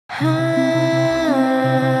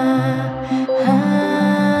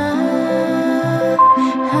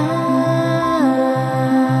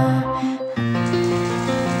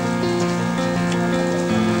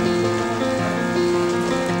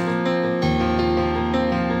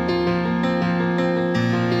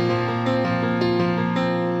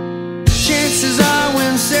Chances are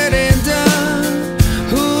when said and done,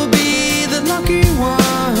 who'll be the lucky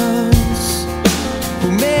ones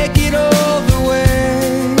who make it all the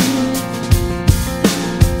way?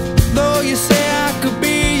 Though you say I could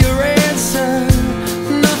be your answer,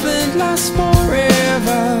 nothing lasts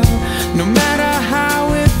forever, no matter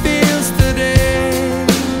how it feels today.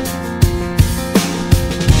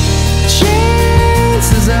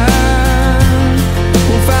 Chances are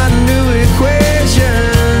we'll find a new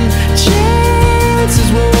equation. Chances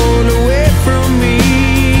roll away from me.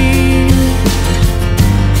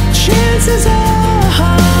 Chances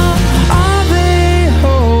are they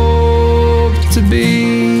hope to be.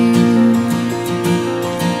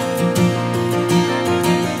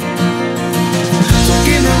 Don't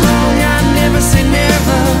get me wrong, I never say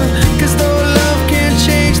never, 'cause though love can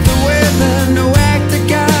change the weather, no act of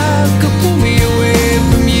God could pull me away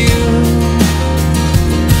from you.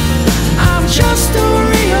 I'm just a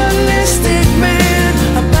realistic man,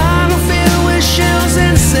 a bottle filled with shells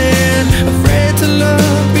and sand, afraid to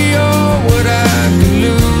love beyond what I can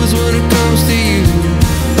lose when it comes to you.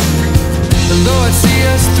 And though I'd see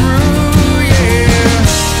us through, yeah,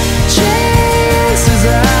 chances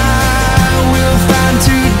are we'll find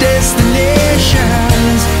two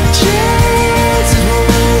destinations. Chances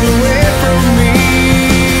roll away from me.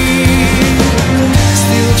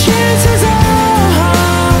 Still chances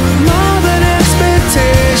are more than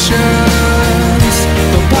expectations,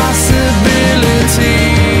 but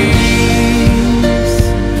possibilities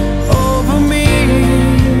over me.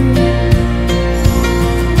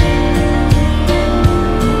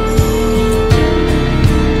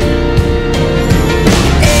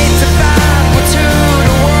 8 to 5 or 2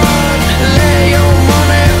 to 1. Lay your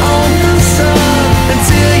money on the sun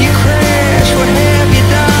until you crash. What have you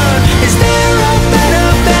done? Is there a better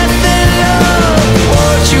bet than love?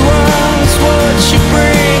 What you ask, what you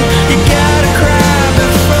bring. You gotta cry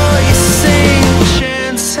before you sing.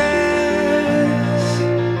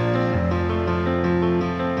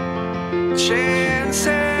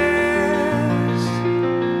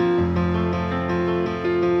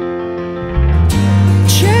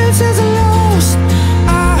 Chances are lost,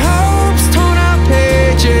 our hopes torn out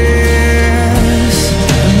pages.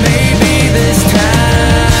 Maybe this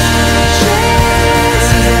time,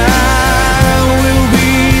 chances are we'll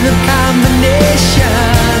be the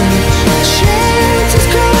combination. Chances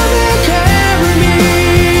come and carry me.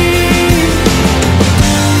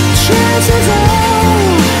 Chances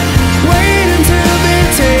are wait until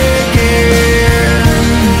they're taken,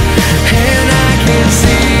 and I can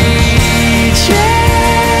see.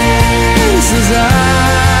 Chances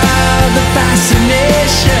are the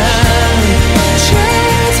fascination.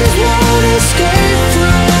 Chances won't escape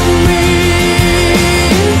from me.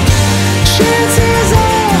 Chances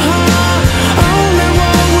are only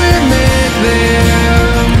one will make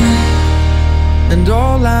them, and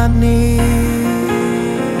all I need.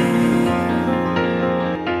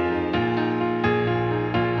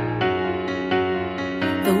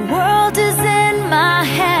 The world is in my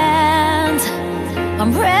hands.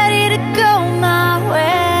 I'm ready to go my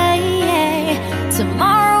way.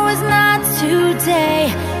 Tomorrow is not today,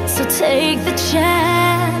 so take the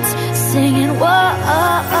chance, singing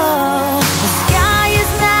whoa. The sky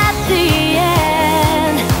is not the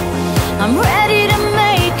end. I'm ready to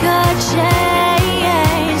make a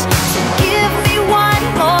change. So give me one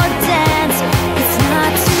more dance. It's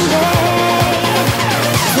not too late.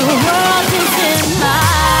 The world is in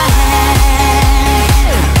my hands.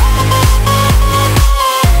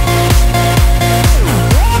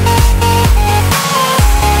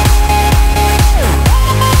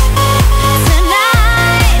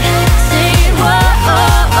 Tonight, sing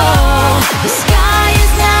whoa.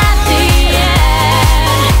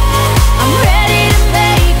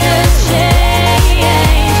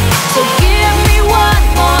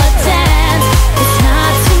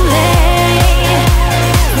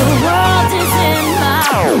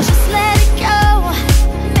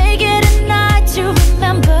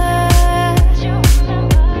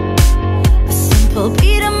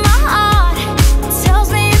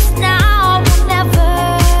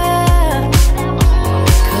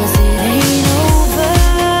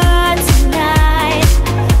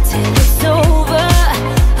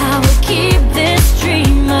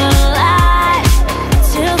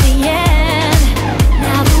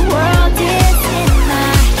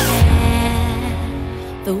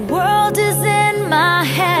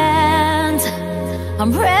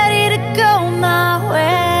 I'm ready to go my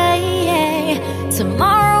way.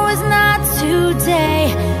 Tomorrow is not today,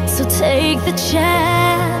 so take the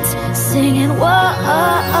chance, singing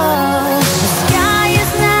whoa.